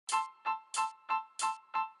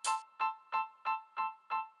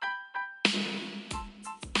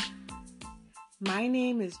My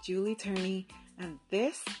name is Julie Turney, and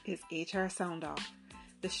this is HR Sound Off,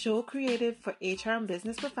 the show created for HR and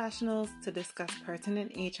business professionals to discuss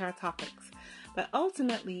pertinent HR topics. But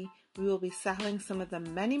ultimately, we will be settling some of the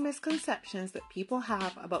many misconceptions that people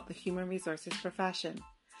have about the human resources profession.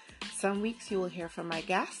 Some weeks you will hear from my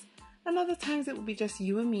guests, and other times it will be just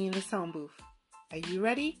you and me in the sound booth. Are you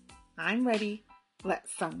ready? I'm ready.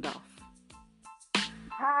 Let's sound off.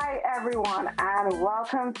 Hi, everyone, and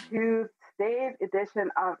welcome to today's edition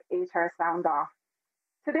of HR Sound Off.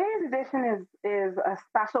 Today's edition is a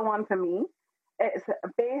special one for me. It's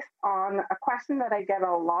based on a question that I get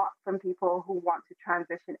a lot from people who want to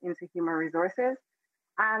transition into human resources.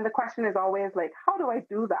 And the question is always like, how do I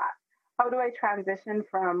do that? How do I transition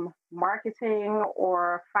from marketing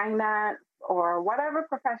or finance or whatever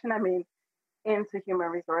profession I'm in into human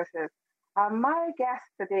resources? My guest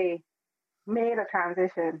today made a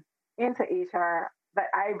transition into HR that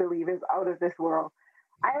I believe is out of this world.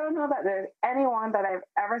 I don't know that there's anyone that I've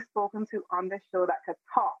ever spoken to on this show that could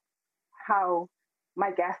top how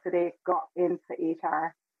my guest today got into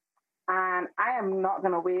HR. And I am not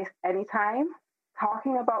going to waste any time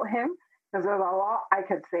talking about him because there's a lot I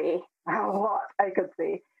could say,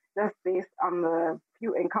 just based on the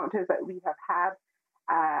few encounters that we have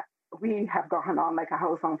had. We have gone on like a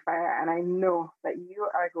house on fire, and I know that you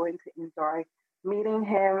are going to enjoy meeting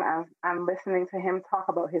him and listening to him talk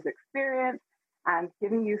about his experience and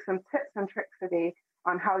giving you some tips and tricks today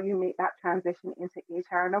on how you make that transition into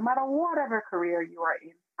HR, no matter whatever career you are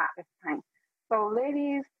in at this time. So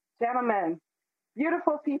ladies, gentlemen,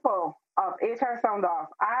 beautiful people of HR Sound Off,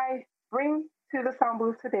 I bring to the sound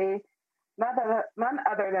booth today none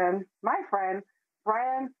other than my friend,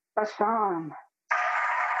 Brian Basham.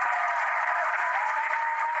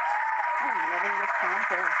 I'm loving this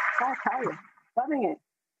conference. I'll tell you, loving it.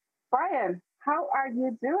 Brian, how are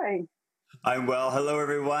you doing? I'm well. Hello,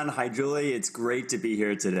 everyone. Hi, Julie. It's great to be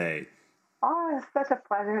here today. Oh, it's such a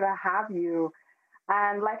pleasure to have you.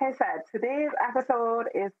 And like I said, today's episode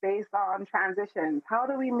is based on transitions. How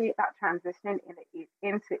do we make that transition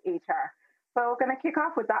into HR? So we're going to kick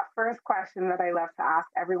off with that first question that I love to ask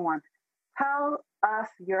everyone. Tell us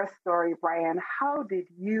your story, Brian. How did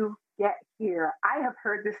you get here? I have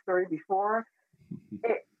heard this story before.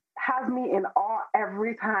 It has me in awe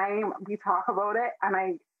every time we talk about it, and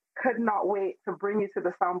I could not wait to bring you to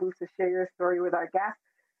the sound booth to share your story with our guests.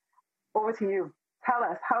 Over to you. Tell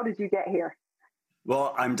us, how did you get here?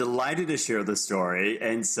 Well, I'm delighted to share the story.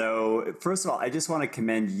 And so, first of all, I just want to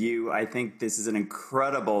commend you. I think this is an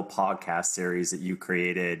incredible podcast series that you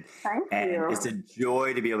created. Thank you. It's a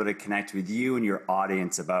joy to be able to connect with you and your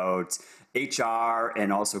audience about HR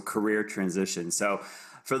and also career transition. So,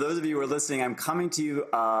 for those of you who are listening, I'm coming to you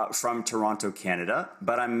from Toronto, Canada,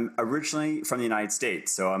 but I'm originally from the United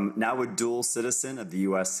States. So I'm now a dual citizen of the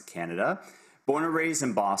US, Canada. Born and raised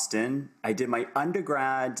in Boston. I did my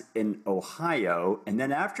undergrad in Ohio. And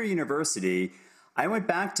then after university, I went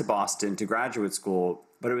back to Boston to graduate school,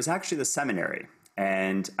 but it was actually the seminary.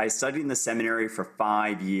 And I studied in the seminary for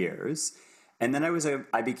 5 years. And then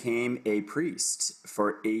I became a priest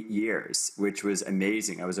for 8 years, which was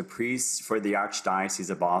amazing. I was a priest for the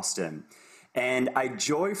Archdiocese of Boston. And I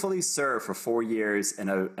joyfully served for 4 years in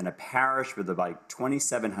a parish with about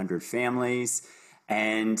 2,700 families.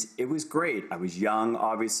 And it was great. I was young,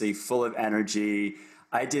 obviously, full of energy.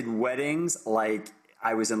 I did weddings like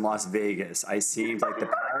I was in Las Vegas. I seemed like the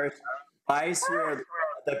parish. I swear,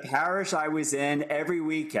 the parish I was in, every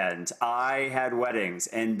weekend, I had weddings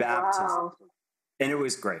and baptisms. Wow. And it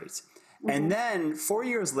was great. Mm-hmm. And then 4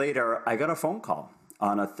 years later, I got a phone call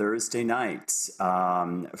on a Thursday night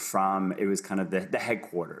it was kind of the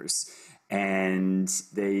headquarters. And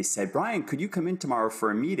they said, Brian, could you come in tomorrow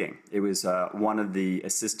for a meeting? It was one of the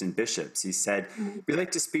assistant bishops. He said, we'd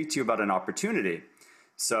like to speak to you about an opportunity.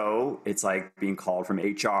 So it's like being called from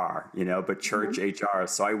HR, but church HR.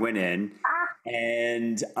 So I went in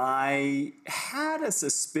and I had a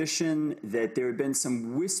suspicion that there had been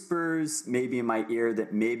some whispers maybe in my ear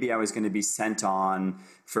that maybe I was going to be sent on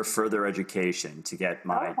for further education to get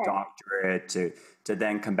my doctorate, to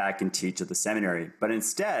then come back and teach at the seminary. But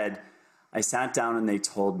instead, I sat down and they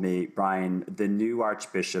told me, Brian, the new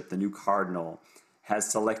archbishop, the new cardinal, has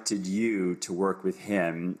selected you to work with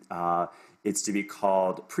him. It's to be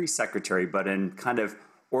called priest secretary, but in kind of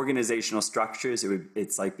organizational structures,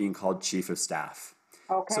 it's like being called chief of staff.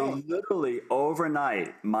 Okay. So literally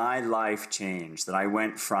overnight, my life changed. That I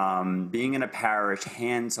went from being in a parish,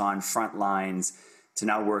 hands-on front lines, to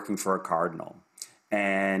now working for a cardinal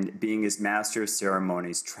and being his master of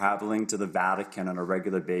ceremonies, traveling to the Vatican on a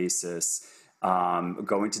regular basis,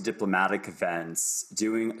 going to diplomatic events,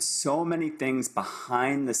 doing so many things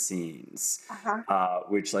behind the scenes,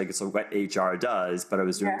 which like so what HR does, but I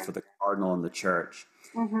was doing it for the cardinal and the church.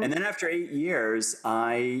 And then after 8 years,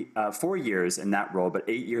 4 years in that role, but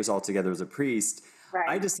 8 years altogether as a priest,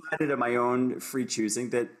 I decided of my own free choosing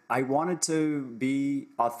that I wanted to be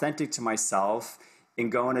authentic to myself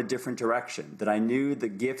and go in a different direction, that I knew the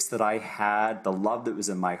gifts that I had, the love that was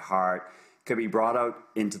in my heart could be brought out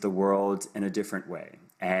into the world in a different way.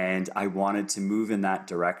 And I wanted to move in that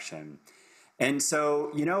direction. And so,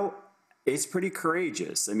 you know, it's pretty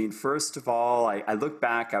courageous. I mean, first of all, I look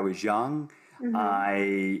back, I was young.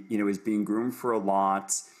 I, you know, was being groomed for a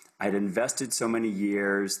lot. I'd invested so many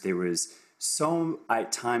years. There was so,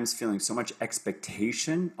 at times, feeling so much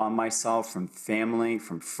expectation on myself from family,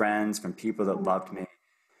 from friends, from people that loved me.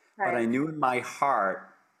 But I knew in my heart,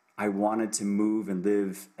 I wanted to move and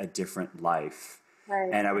live a different life.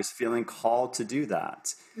 And I was feeling called to do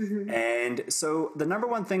that. And so the number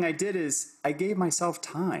one thing I did is I gave myself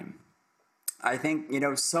time. I think, you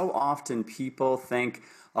know, so often people think,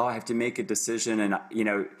 oh, I have to make a decision. And, you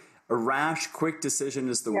know, a rash, quick decision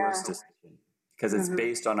is the worst decision because it's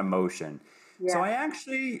based on emotion. So I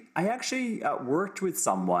actually worked with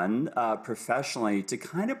someone professionally to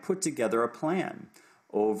kind of put together a plan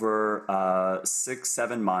over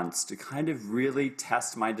 6-7 months to kind of really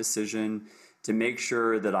test my decision, to make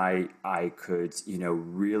sure that I could, you know,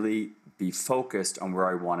 really be focused on where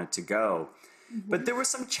I wanted to go. But there were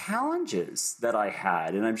some challenges that I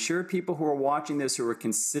had, and I'm sure people who are watching this who are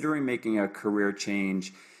considering making a career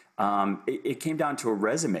change, it came down to a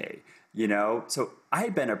resume, you know. So I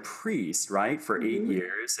had been a priest, right, for 8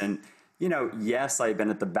 years, and you know, yes, I've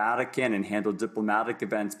been at the Vatican and handled diplomatic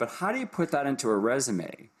events, but how do you put that into a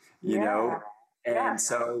resume, you know? And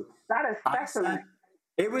so that is especially.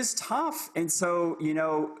 It was tough. And so, you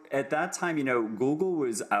know, at that time, you know, Google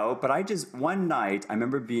was out, but one night, I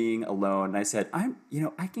remember being alone and I said, I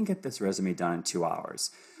can get this resume done in 2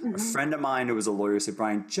 hours. A friend of mine who was a lawyer said,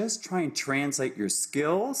 Brian, just try and translate your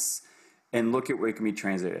skills and look at where it can be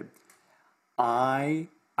translated. I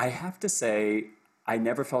have to say, I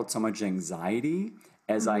never felt so much anxiety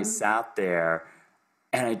as I sat there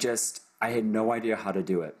and I had no idea how to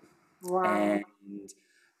do it. And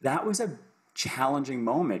that was a challenging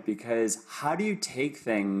moment because how do you take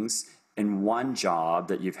things in one job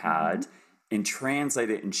that you've had and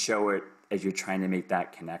translate it and show it as you're trying to make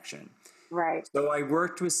that connection? So I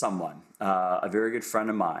worked with someone, a very good friend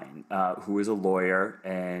of mine, who is a lawyer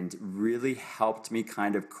and really helped me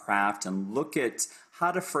kind of craft and look at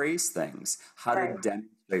how to phrase things, how to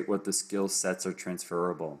demonstrate what the skill sets are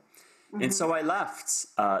transferable. And so I left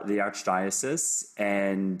the Archdiocese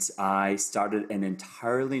and I started an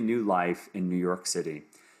entirely new life in New York City,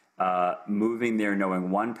 moving there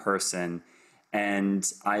knowing one person. And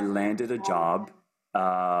I landed a job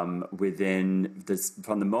from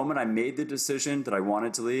the moment I made the decision that I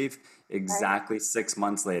wanted to leave, exactly 6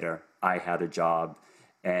 months later, I had a job.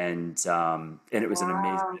 And it was an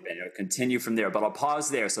amazing event. It'll continue from there, but I'll pause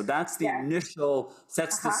there. So that's the initial,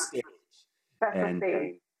 sets the stage.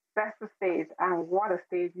 That's the stage. And what a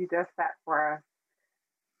stage you just set for us.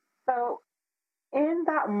 So in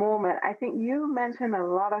that moment, I think you mentioned a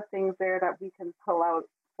lot of things there that we can pull out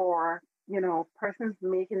for, you know, persons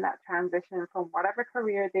making that transition from whatever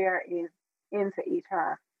career they are in into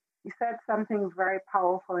HR. You said something very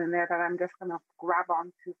powerful in there that I'm just going to grab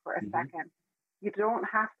onto for a second. You don't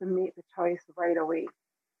have to make the choice right away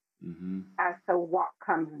as to what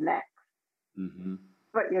comes next,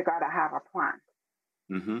 but you got to have a plan.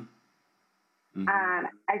 And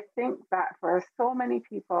I think that for so many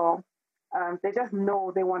people, they just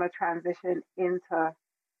know they want to transition into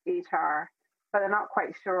HR, but they're not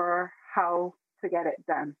quite sure how to get it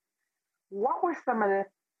done. What were some of the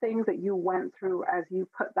things that you went through as you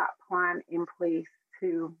put that plan in place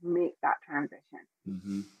to make that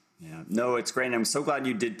transition? Yeah, no, it's great. And I'm so glad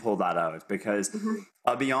you did pull that out because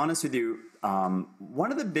I'll be honest with you.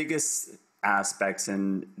 One of the biggest aspects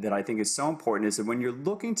and that I think is so important is that when you're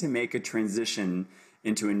looking to make a transition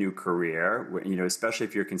into a new career, you know, especially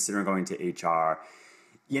if you're considering going to HR,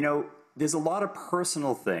 you know, there's a lot of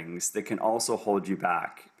personal things that can also hold you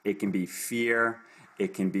back. It can be fear.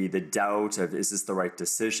 It can be the doubt of, is this the right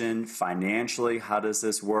decision? Financially, how does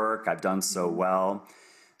this work? I've done so well.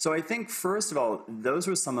 So I think, first of all, those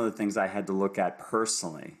were some of the things I had to look at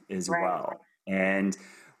personally as well. And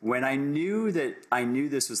when I knew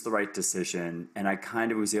this was the right decision and I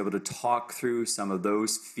kind of was able to talk through some of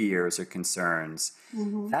those fears or concerns,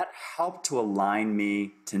 that helped to align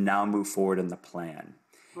me to now move forward in the plan.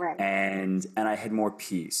 And I had more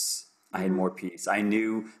peace. I had more peace. I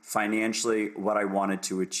knew financially what I wanted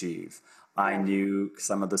to achieve. I knew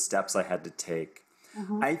some of the steps I had to take.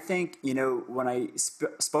 I think, when I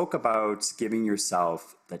spoke about giving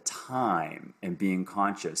yourself the time and being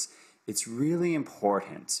conscious, it's really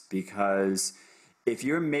important because if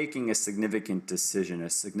you're making a significant decision, a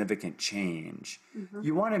significant change,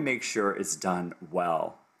 you want to make sure it's done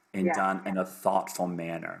well and done in a thoughtful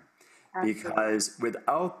manner. Absolutely. Because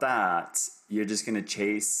without that, you're just going to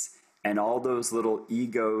chase, and all those little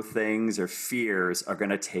ego things or fears are going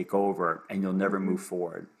to take over and you'll never move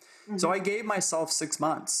forward. So I gave myself 6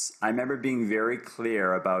 months. I remember being very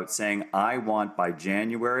clear about saying, I want by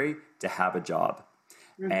January to have a job.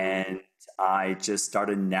 And I just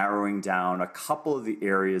started narrowing down a couple of the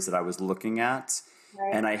areas that I was looking at.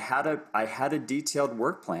 Right. And I had a detailed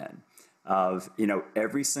work plan of,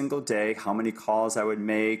 every single day, how many calls I would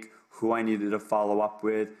make, who I needed to follow up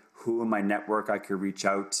with, who in my network I could reach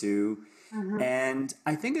out to. And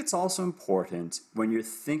I think it's also important when you're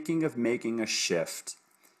thinking of making a shift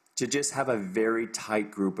to just have a very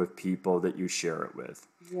tight group of people that you share it with.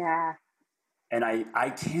 Yeah. And I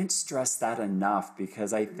can't stress that enough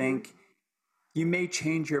because I think you may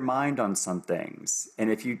change your mind on some things.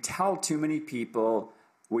 And if you tell too many people,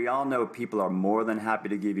 we all know people are more than happy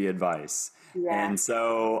to give you advice. Yeah. And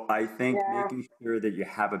so I think Yeah. making sure that you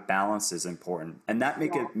have a balance is important. And that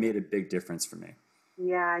made a big difference for me.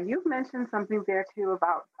 Yeah, you've mentioned something there too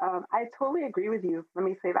about, I totally agree with you. Let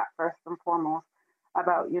me say that first and foremost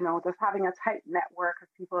about, just having a tight network of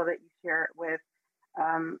people that you share it with.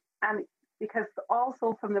 And because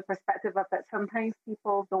also from the perspective of that sometimes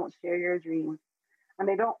people don't share your dreams and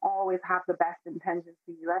they don't always have the best intentions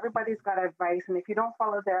for you. Everybody's got advice. And if you don't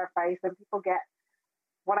follow their advice, then people get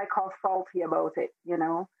what I call salty about it,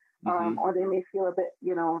 or they may feel a bit,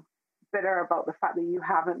 bitter about the fact that you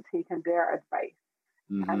haven't taken their advice.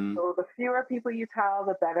 And so the fewer people you tell,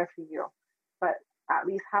 the better for you. But at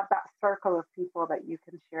least have that circle of people that you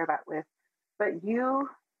can share that with. But you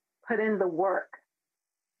put in the work.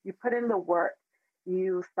 You put in the work.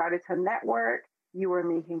 You started to network. You were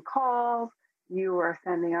making calls. You were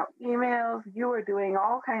sending out emails. You were doing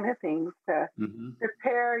all kinds of things to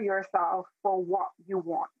prepare yourself for what you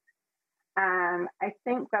want. And I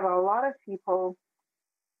think that a lot of people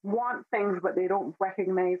want things, but they don't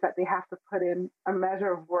recognize that they have to put in a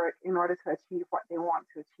measure of work in order to achieve what they want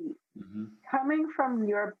to achieve. Coming from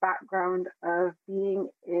your background of being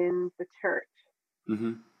in the church,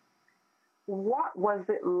 what was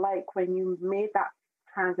it like when you made that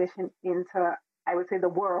transition into, I would say, the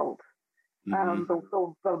world,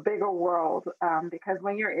 the bigger world? Because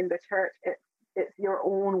when you're in the church, it's your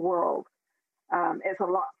own world.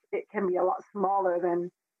 It can be a lot smaller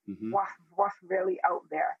than what's really out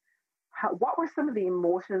there. What were some of the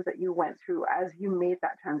emotions that you went through as you made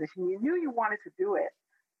that transition? You knew you wanted to do it.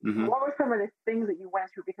 What were some of the things that you went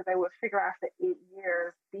through? Because I would figure after 8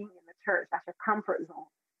 years being in the church, that's your comfort zone,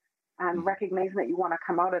 and recognizing that you want to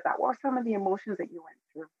come out of that. What were some of the emotions that you went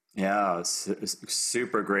through? Yeah,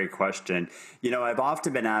 super great question. I've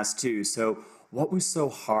often been asked too, so what was so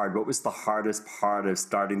hard? What was the hardest part of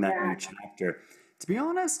starting that new chapter? To be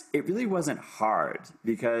honest, it really wasn't hard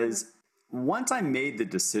because once I made the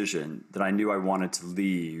decision that I knew I wanted to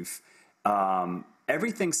leave,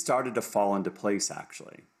 everything started to fall into place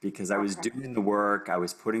actually, because I was doing the work, I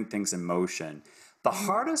was putting things in motion. The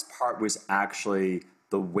hardest part was actually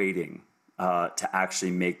the waiting to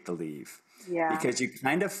actually make the leave. Yeah. Because you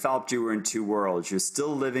kind of felt you were in two worlds. You're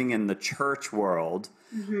still living in the church world,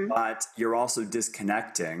 but you're also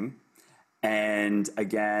disconnecting. And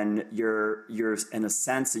again, you're in a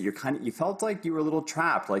sense that you felt like you were a little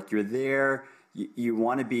trapped, like you're there, you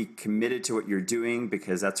want to be committed to what you're doing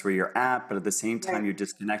because that's where you're at, but at the same time, you're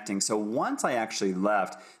disconnecting. So once I actually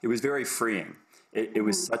left, it was very freeing. It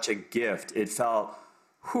was such a gift. It felt,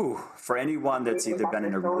 for anyone that's either been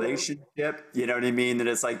in a relationship, you know what I mean? That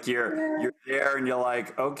it's like you're there and you're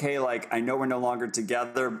like, okay, like I know we're no longer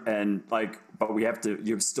together and like, but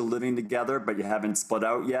you're still living together, but you haven't split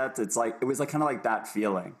out yet. It was like kind of like that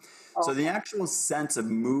feeling. So the actual sense of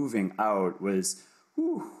moving out was,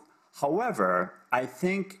 However, I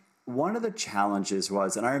think one of the challenges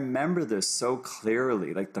was, and I remember this so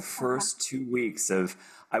clearly, like the first 2 weeks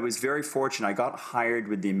I was very fortunate. I got hired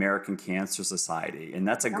with the American Cancer Society, and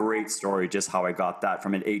that's a great story, just how I got that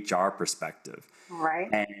from an HR perspective. Right.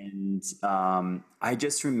 And I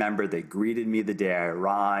just remember they greeted me the day I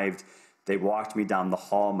arrived. They walked me down the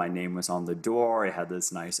hall. My name was on the door. I had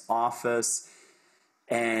this nice office.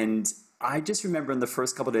 And I just remember in the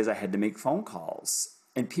first couple of days I had to make phone calls.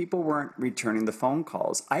 And people weren't returning the phone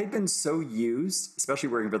calls. I had been so used, especially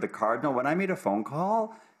working for the Cardinal, when I made a phone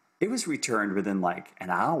call, it was returned within like an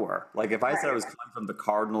hour. Like if I said I was coming from the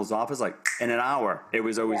Cardinals office, like in an hour, it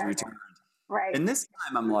was always returned. Right. And this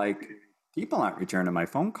time I'm like, people aren't returning my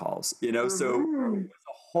phone calls, you know? So it was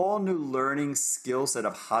a whole new learning skill set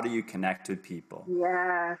of how do you connect with people.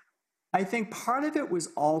 Yeah. I think part of it was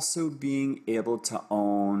also being able to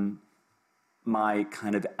own my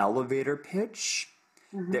kind of elevator pitch,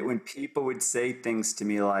 that when people would say things to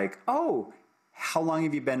me like, oh, how long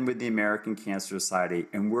have you been with the American Cancer Society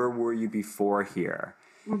and where were you before here?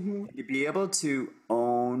 And to be able to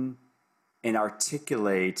own and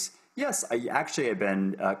articulate, yes, I actually have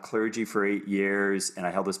been clergy for 8 years and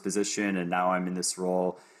I held this position and now I'm in this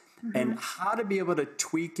role. And how to be able to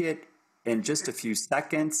tweak it in just a few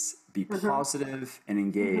seconds, be positive and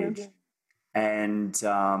engaged. And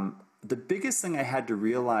the biggest thing I had to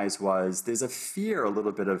realize was there's a fear, a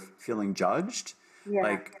little bit of feeling judged. Yeah.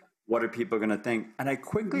 Like, what are people going to think? And I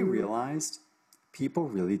quickly realized people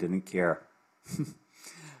really didn't care.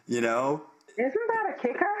 You know? Isn't that a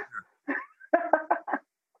kicker?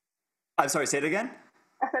 I'm sorry, say it again?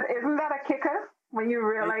 I said, isn't that a kicker when you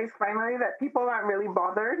realize finally that people aren't really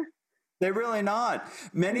bothered? They're really not.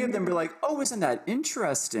 Many of them were like, oh, isn't that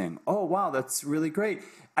interesting? Oh, wow, that's really great.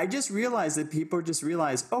 I just realized that people just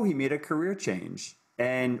realized, oh, he made a career change.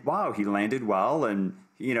 And wow, he landed well and,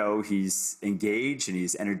 you know, he's engaged and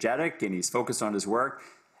he's energetic and he's focused on his work.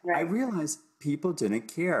 Right. I realized people didn't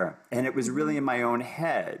care. And it was really in my own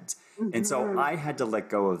head. And so I had to let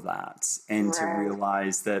go of that and to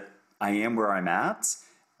realize that I am where I'm at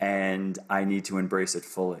and I need to embrace it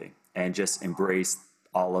fully and just embrace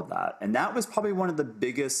all of that. And that was probably one of the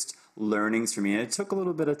biggest learnings for me. And it took a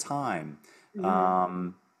little bit of time,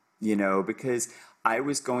 you know, because I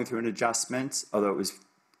was going through an adjustment, although it was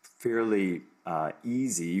fairly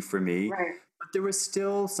easy for me. Right. But there were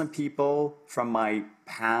still some people from my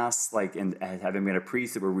past, like having been a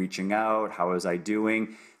priest, that were reaching out. How was I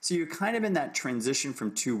doing? So you're kind of in that transition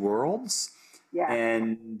from two worlds. Yeah.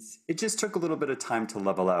 And it just took a little bit of time to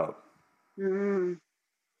level out.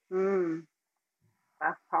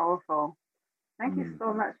 That's powerful. Thank you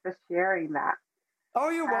so much for sharing that. Oh,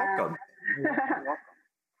 you're welcome.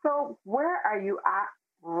 So where are you at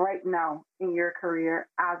right now in your career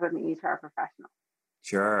as an HR professional?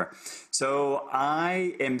 Sure. So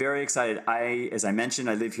I am very excited. As I mentioned,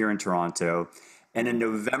 I live here in Toronto. And in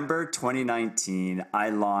November 2019, I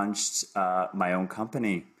launched my own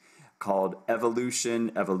company called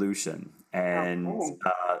Evolution Evolution. And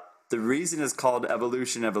the reason it's called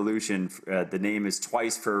Evolution Evolution, the name is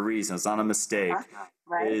twice for a reason. It's not a mistake.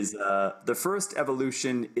 Right. Is the first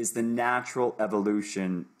evolution is the natural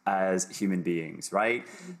evolution as human beings, right?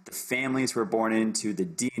 The families we're born into, the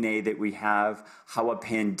DNA that we have, how a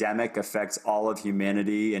pandemic affects all of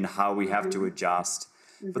humanity and how we have to adjust.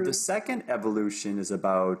 But the second evolution is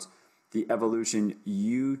about the evolution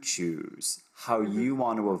you choose, how you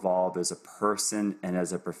want to evolve as a person and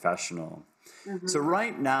as a professional. So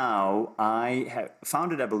right now, I have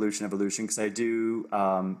founded Evolution Evolution because I do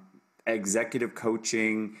executive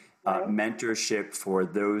coaching, mentorship for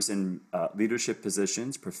those in leadership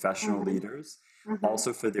positions, professional leaders,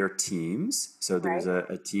 also for their teams. So there's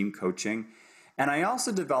a team coaching. And I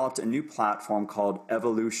also developed a new platform called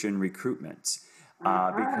Evolution Recruitment.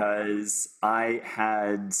 Because I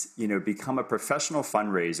had, become a professional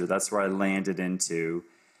fundraiser. That's where I landed into.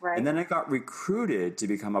 Right. And then I got recruited to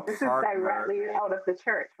become a partner. This is directly out of the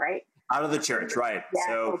church, right? Out of the church, right. Yeah,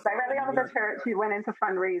 so directly out of the church, you went into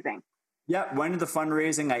fundraising. Yeah, went into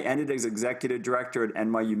fundraising. I ended as executive director at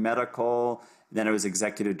NYU Medical. Then I was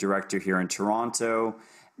executive director here in Toronto.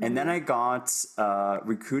 And then I got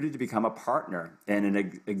recruited to become a partner in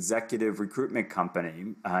an executive recruitment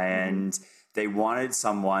company. And they wanted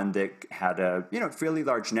someone that had a fairly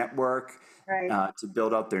large network to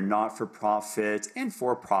build out their not-for-profit and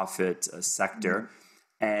for-profit sector.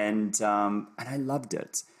 And I loved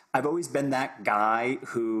it. I've always been that guy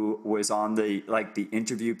who was on the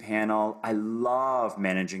interview panel. I love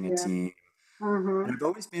managing a team. And I've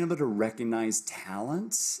always been able to recognize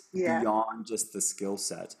talent beyond just the skill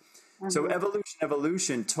set. So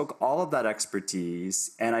Evolution took all of that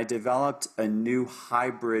expertise, and I developed a new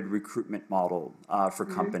hybrid recruitment model for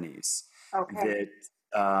companies that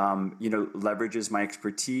leverages my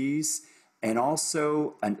expertise and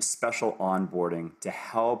also a special onboarding to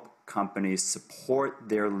help companies support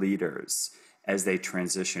their leaders as they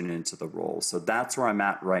transition into the role. So that's where I'm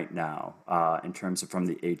at right now in terms of from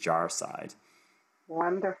the HR side.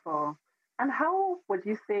 Wonderful. And how would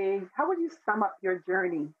you sum up your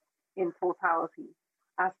journey in totality,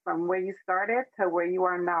 as from where you started to where you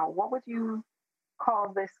are now? What would you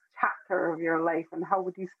call this chapter of your life, and how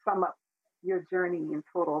would you sum up your journey in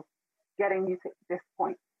total, getting you to this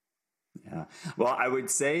point? Yeah. Well, I would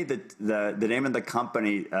say that the name of the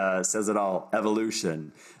company says it all,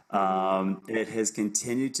 evolution. It has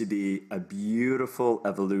continued to be a beautiful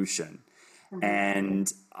evolution.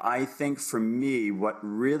 And I think for me, what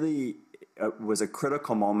really was a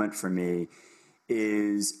critical moment for me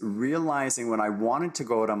is realizing when I wanted to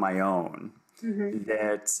go out on my own,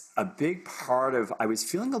 that a big part of, I was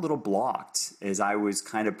feeling a little blocked as I was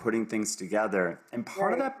kind of putting things together. And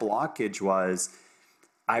part of that blockage was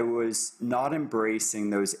I was not embracing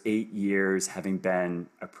those 8 years having been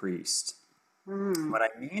a priest. What I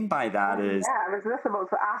mean by that is... Yeah, I was just about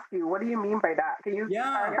to ask you, what do you mean by that? Can you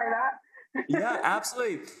clarify that? Yeah,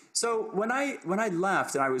 absolutely. So when I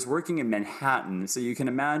left and I was working in Manhattan, so you can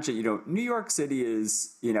imagine, New York City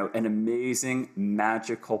is, an amazing,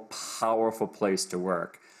 magical, powerful place to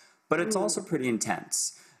work, but it's also pretty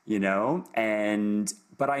intense,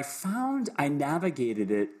 but I found I navigated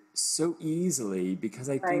it so easily because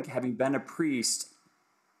I think having been a priest,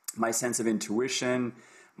 my sense of intuition,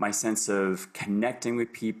 my sense of connecting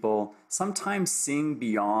with people, sometimes seeing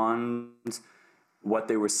beyond what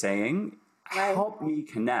they were saying helped me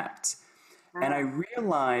connect. And I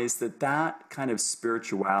realized that kind of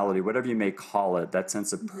spirituality, whatever you may call it, that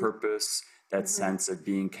sense of purpose, that sense of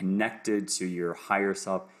being connected to your higher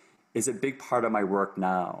self, is a big part of my work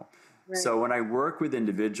now. So when I work with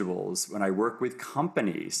individuals, when I work with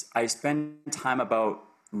companies, I spend time about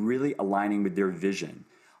really aligning with their vision,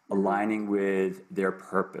 aligning with their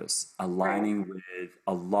purpose, aligning with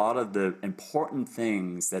a lot of the important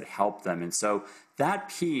things that help them. And so that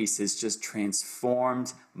piece has just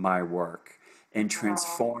transformed my work and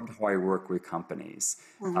transformed how I work with companies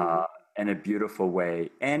in a beautiful way,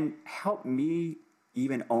 and helped me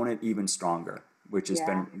even own it even stronger, which has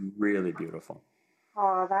been really beautiful.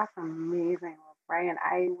 Oh, that's amazing, Brian.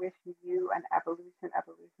 I wish you and Evolution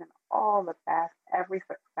all the best, every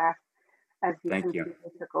success as you continue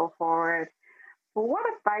to go forward. But what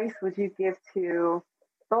advice would you give to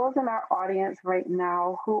those in our audience right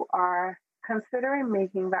now who are considering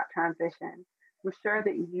making that transition? I'm sure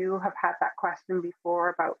that you have had that question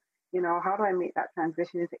before about, how do I make that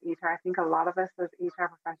transition into HR? I think a lot of us as HR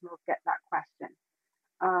professionals get that question.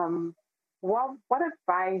 What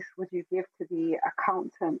advice would you give to the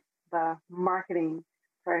accountant, the marketing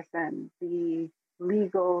person, the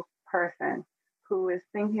legal person who is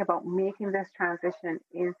thinking about making this transition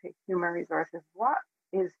into human resources? What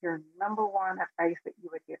is your number one advice that you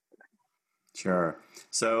would give to them? Sure.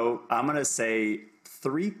 So I'm going to say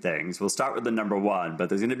 3 things. We'll start with the number 1, but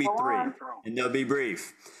there's going to be 3, and they'll be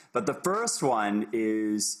brief. But the first one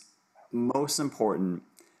is most important.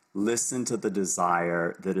 Listen to the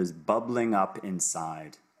desire that is bubbling up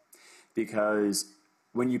inside. Because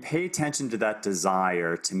when you pay attention to that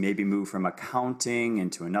desire to maybe move from accounting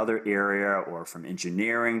into another area, or from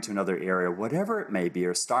engineering to another area, whatever it may be,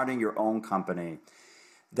 or starting your own company,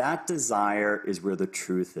 that desire is where the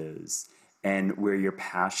truth is, and where your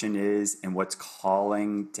passion is, and what's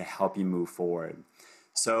calling to help you move forward.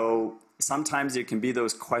 So sometimes it can be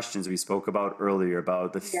those questions we spoke about earlier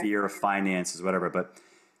about the fear of finances, whatever, but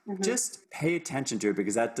just pay attention to it,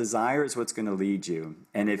 because that desire is what's going to lead you.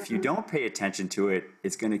 And if you don't pay attention to it,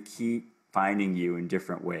 it's going to keep finding you in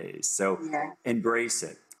different ways. So embrace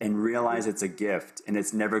it and realize it's a gift, and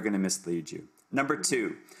it's never going to mislead you. Number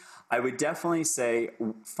 2, I would definitely say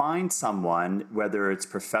find someone, whether it's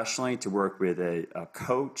professionally to work with a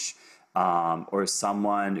coach or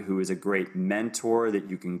someone who is a great mentor that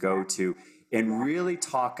you can go to, and really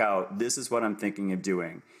talk out, this is what I'm thinking of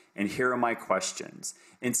doing, and here are my questions.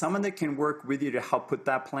 And someone that can work with you to help put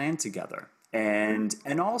that plan together. And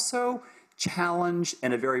also challenge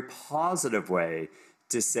in a very positive way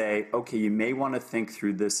to say, okay, you may want to think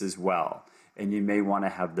through this as well, and you may want to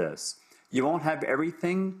have this. You won't have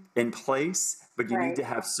everything in place, but you need to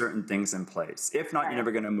have certain things in place. If not, you're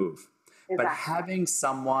never going to move. But having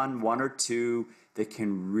someone, 1 or 2, that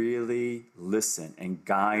can really listen and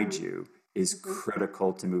guide you is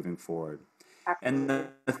critical to moving forward. And the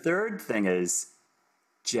third thing is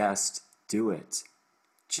just do it.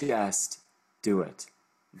 Just do it.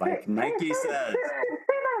 Like Nike says. Say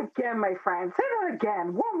that again, my friend. Say that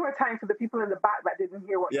again. One more time for the people in the back that didn't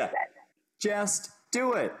hear what you said. Just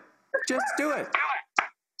do it. Just do it.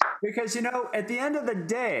 Because, at the end of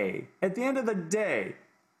the day,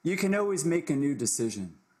 you can always make a new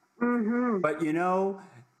decision. But,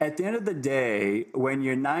 at the end of the day, when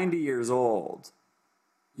you're 90 years old,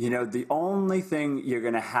 the only thing you're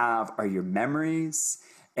going to have are your memories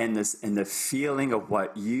and the feeling of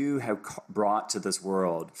what you have brought to this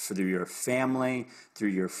world through your family, through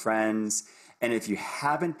your friends. And if you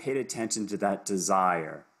haven't paid attention to that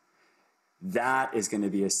desire, that is going to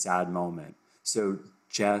be a sad moment. So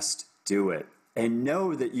just do it and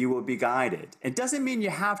know that you will be guided. It doesn't mean you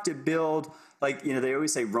have to build, like, they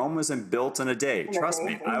always say Rome wasn't built in a day. Trust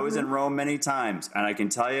me, I was in Rome many times, and I can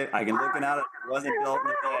tell you, I can look at it wasn't built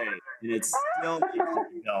in a day, and it still needs to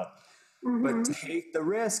be built. But take the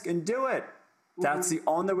risk and do it. That's the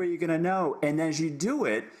only way you're going to know. And as you do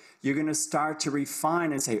it, you're going to start to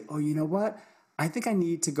refine and say, oh, you know what? I think I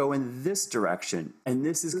need to go in this direction, and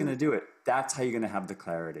this is going to do it. That's how you're going to have the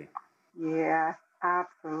clarity. Yeah,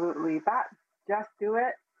 absolutely. Just do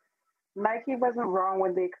it. Nike wasn't wrong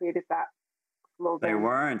when they created that slogan. They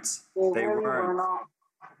weren't. They really were not.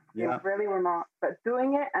 Yeah. They really were not. But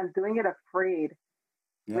doing it and doing it afraid,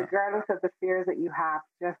 regardless of the fears that you have,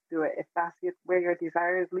 just do it. If that's where your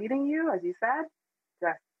desire is leading you, as you said,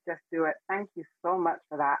 just do it. Thank you so much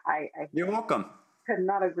for that. You're welcome. Could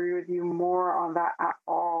not agree with you more on that at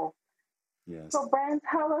all. Yes. So Brian,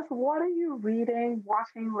 tell us, what are you reading,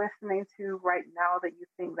 watching, listening to right now that you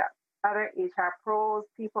think that other HR pros,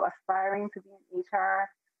 people aspiring to be in HR,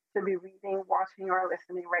 should be reading, watching, or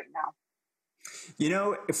listening right now?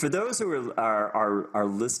 For those who are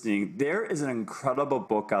listening, there is an incredible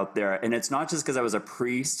book out there, and it's not just because I was a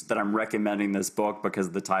priest that I'm recommending this book because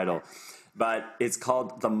of the title, but it's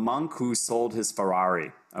called The Monk Who Sold His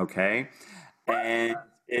Ferrari. Okay, and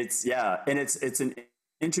it's an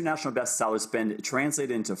international bestseller. It's been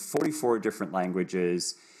translated into 44 different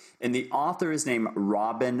languages. And the author is named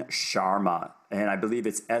Robin Sharma, and I believe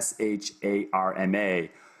it's Sharma.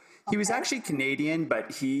 He was actually Canadian,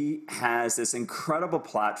 but he has this incredible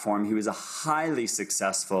platform. He was a highly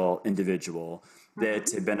successful individual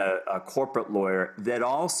that had been a corporate lawyer that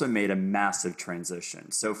also made a massive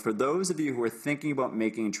transition. So for those of you who are thinking about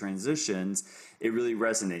making transitions, it really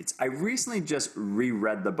resonates. I recently just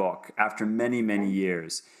reread the book after many, many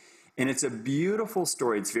years, and it's a beautiful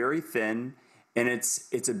story. It's very thin. And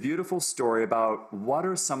it's a beautiful story about what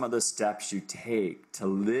are some of the steps you take to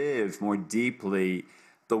live more deeply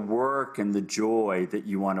the work and the joy that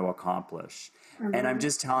you want to accomplish. And I'm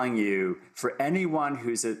just telling you, for anyone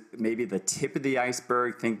who's at maybe the tip of the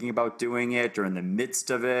iceberg thinking about doing it, or in the midst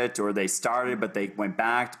of it, or they started but they went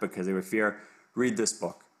back because they were fear, read this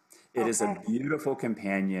book. It is a beautiful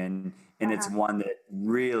companion, and it's one that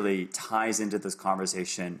really ties into this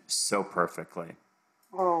conversation so perfectly.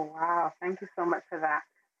 Oh, wow. Thank you so much for that.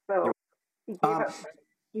 So he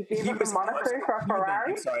gave us a moniker for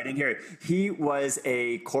Ferrari? I'm sorry, I didn't hear it. He was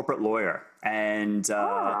a corporate lawyer, and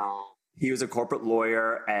he was a corporate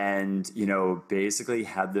lawyer and, basically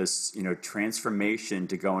had this, transformation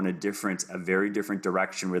to go in a very different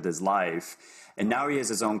direction with his life. And now he has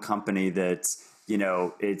his own company that,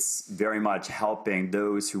 it's very much helping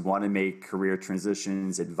those who want to make career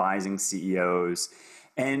transitions, advising CEOs.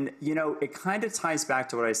 And, it kind of ties back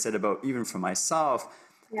to what I said about, even for myself,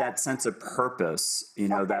 that sense of purpose,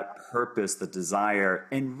 that purpose, the desire,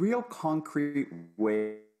 in real concrete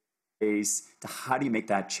ways to how do you make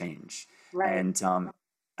that change? Right. And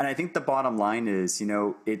I think the bottom line is,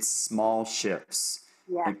 it's small shifts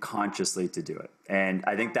and consciously to do it. And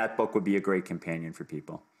I think that book would be a great companion for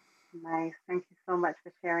people. Nice. Thank you so much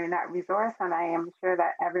for sharing that resource. And I am sure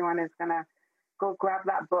that everyone is going to go grab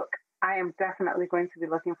that book. I am definitely going to be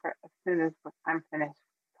looking for it as soon as I'm finished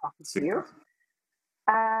talking to you.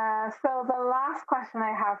 So the last question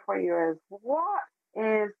I have for you is, what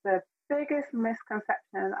is the biggest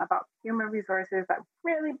misconception about human resources that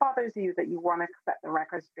really bothers you that you want to set the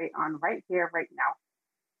record straight on right here, right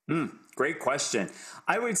now? Great question.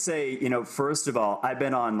 I would say, first of all, I've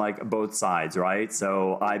been on both sides, right?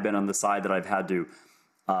 So I've been on the side that I've had to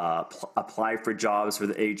apply for jobs for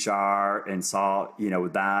the HR and saw,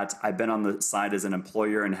 that. I've been on the side as an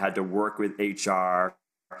employer and had to work with HR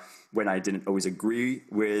when I didn't always agree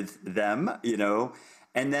with them,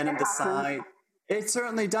 and then at the side, it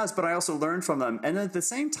certainly does, but I also learned from them. And at the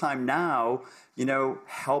same time now,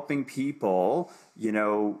 helping people,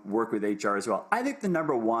 work with HR as well. I think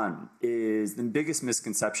the biggest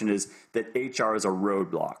misconception is that HR is a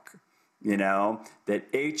roadblock. That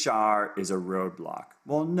HR is a roadblock.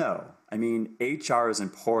 Well, no. I mean, HR is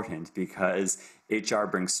important because HR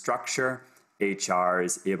brings structure. HR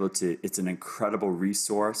is it's an incredible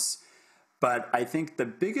resource. But I think the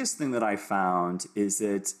biggest thing that I found is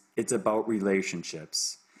that it's about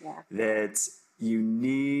relationships. Yeah. That you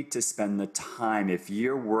need to spend the time. If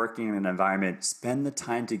you're working in an environment, spend the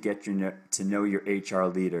time to get to know your HR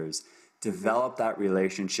leaders. Develop that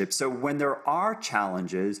relationship. So when there are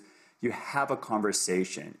challenges, you have a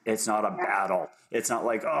conversation. It's not a battle. It's not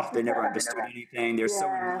like, oh, they never understood anything. They're so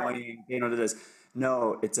annoying. They don't do this.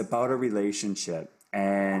 No, it's about a relationship.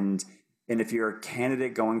 And if you're a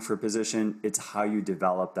candidate going for a position, it's how you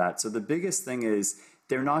develop that. So the biggest thing is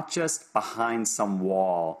they're not just behind some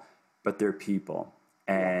wall, but they're people.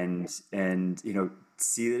 Yeah. And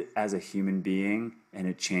see it as a human being, and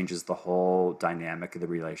it changes the whole dynamic of the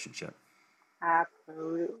relationship.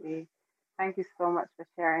 Absolutely. Thank you so much for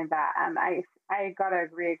sharing that. And I gotta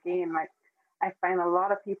agree again. Like I find a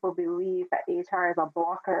lot of people believe that HR is a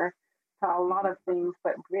blocker to a lot of things,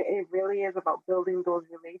 but it really is about building those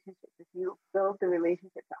relationships. If you build the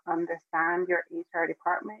relationship to understand your HR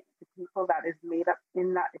department, the people that is made up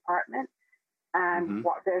in that department, and Mm-hmm.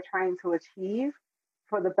 what they're trying to achieve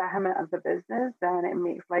for the betterment of the business, then it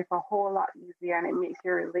makes life a whole lot easier, and it makes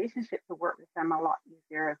your relationship to work with them a lot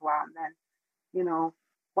easier as well. And then you know,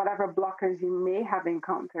 whatever blockers you may have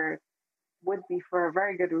encountered would be for a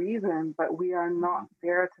very good reason, but we are not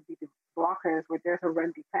there to be the blockers. We're there to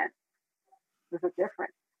run defense. There's a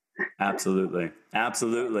difference. Absolutely.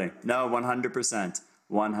 Absolutely. No, 100%.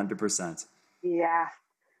 100%. Yeah.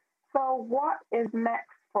 So, what is next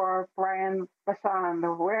for Brian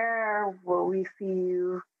Bashand? Where will we see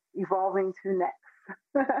you evolving to next?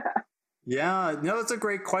 Yeah, no, that's a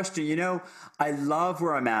great question. I love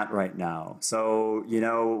where I'm at right now. So,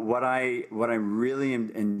 what I'm really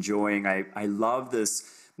enjoying, I love this.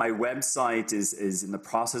 My website is in the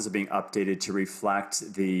process of being updated to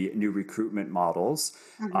reflect the new recruitment models,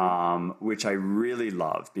 Hmm. which I really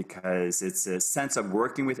love because it's a sense of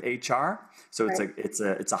working with HR. So Right. it's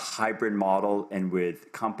a hybrid model, and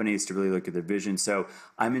with companies to really look at the vision. So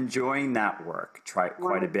I'm enjoying that work try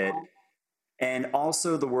quite a bit, Wonderful. and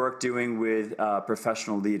also the work doing with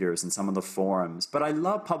professional leaders and some of the forums. But I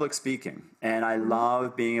love public speaking, and I Hmm.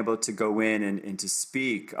 love being able to go in and to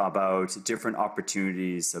speak about different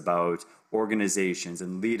opportunities, about organizations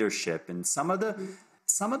and leadership, and Hmm. some of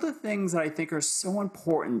the things that I think are so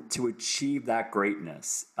important to achieve that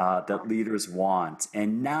greatness that leaders want.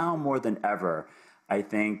 And now more than ever, I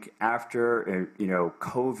think after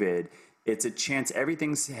COVID, it's a chance.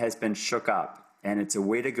 Everything has been shook up, and it's a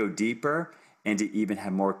way to go deeper and to even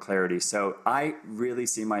have more clarity. So I really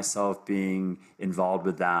see myself being involved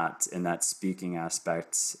with that and that speaking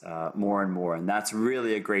aspect more and more, and that's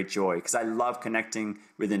really a great joy because I love connecting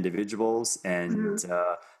with individuals, and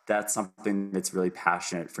that's something that's really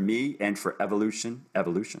passionate for me and for evolution.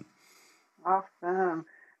 Evolution. Awesome.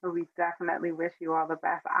 Well, we definitely wish you all the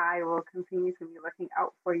best. I will continue to be looking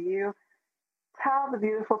out for you. Tell the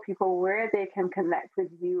beautiful people where they can connect with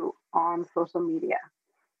you on social media.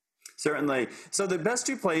 Certainly. So the best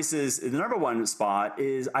two places, the number one spot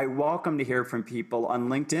is I welcome to hear from people on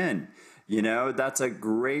LinkedIn. That's a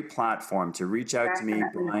great platform to reach out to me,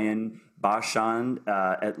 Definitely. Brian Bashand,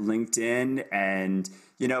 at LinkedIn. And,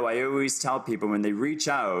 I always tell people when they reach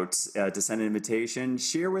out to send an invitation,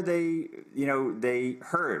 share where they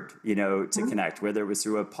heard, to Mhm. connect, whether it was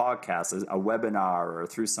through a podcast, a webinar, or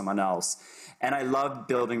through someone else. And I love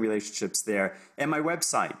building relationships there. And my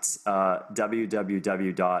website,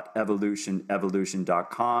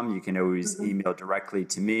 www.evolutionevolution.com. You can always Mhm. email directly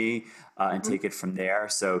to me and Mhm. take it from there.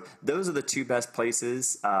 So those are the two best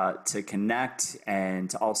places to connect and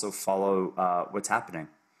to also follow what's happening.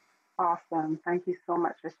 Awesome. Thank you so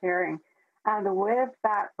much for sharing. And with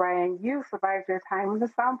that, Brian, you survived your time in the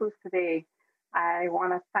sound booth today. I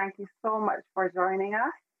want to thank you so much for joining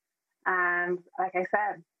us. And like I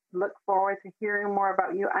said, look forward to hearing more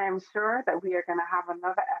about you. I am sure that we are going to have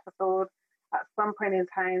another episode at some point in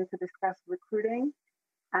time to discuss recruiting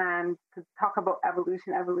and to talk about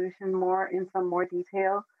evolution more in some more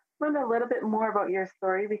detail. Learn a little bit more about your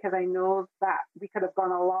story because I know that we could have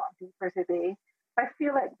gone a lot deeper today. I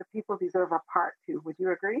feel like the people deserve a part two. Would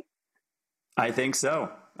you agree? I think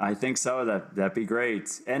so. I think so. That'd be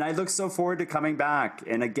great. And I look so forward to coming back.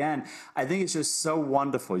 And again, I think it's just so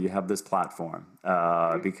wonderful you have this platform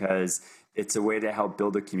because it's a way to help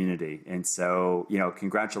build a community. And so,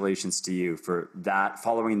 congratulations to you for that,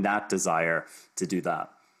 following that desire to do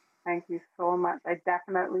that. Thank you so much. I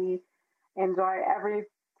definitely enjoy every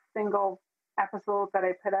single episode that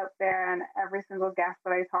I put out there and every single guest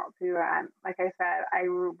that I talk to. And like I said, I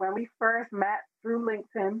when we first met through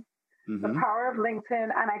LinkedIn, the Hmm. power of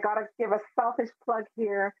LinkedIn, and I gotta give a selfish plug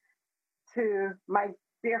here to my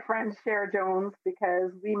dear friend Cher Jones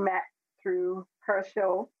because we met through her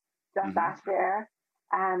show, Just Hmm. Ask Cher,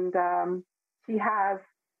 and she has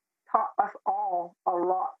taught us all a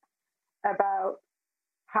lot about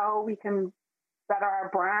how we can better our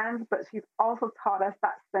brands, but she's also taught us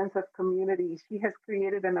that sense of community. She has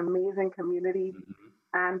created an amazing community, Hmm.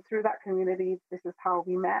 and through that community, this is how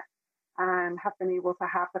we met. and have been able to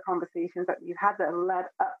have the conversations that we've had that led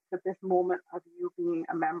up to this moment of you being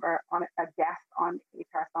a member on a guest on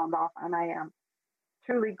HR Sound Off. And I am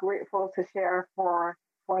truly grateful to share for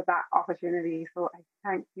that opportunity. So I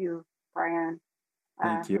thank you, Brian,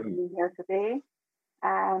 Thank for you. being here today.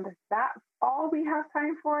 And that's all we have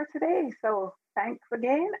time for today. So thanks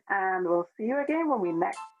again, and we'll see you again when we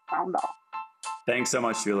next sound off. Thanks so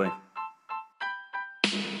much, Julie.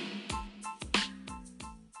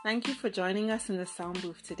 Thank you for joining us in the sound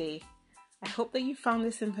booth today. I hope that you found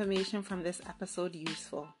this information from this episode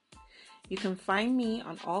useful. You can find me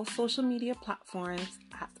on all social media platforms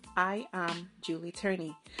at I am Julie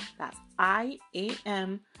Turney. That's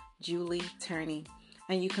I-A-M Julie Turney.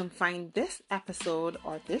 And you can find this episode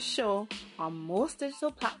or this show on most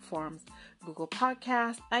digital platforms, Google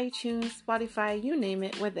Podcasts, iTunes, Spotify, you name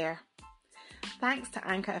it, we're there. Thanks to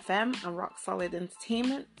Anchor FM and Rock Solid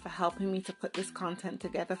Entertainment for helping me to put this content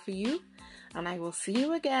together for you. And I will see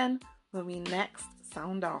you again when we next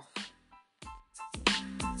sound off.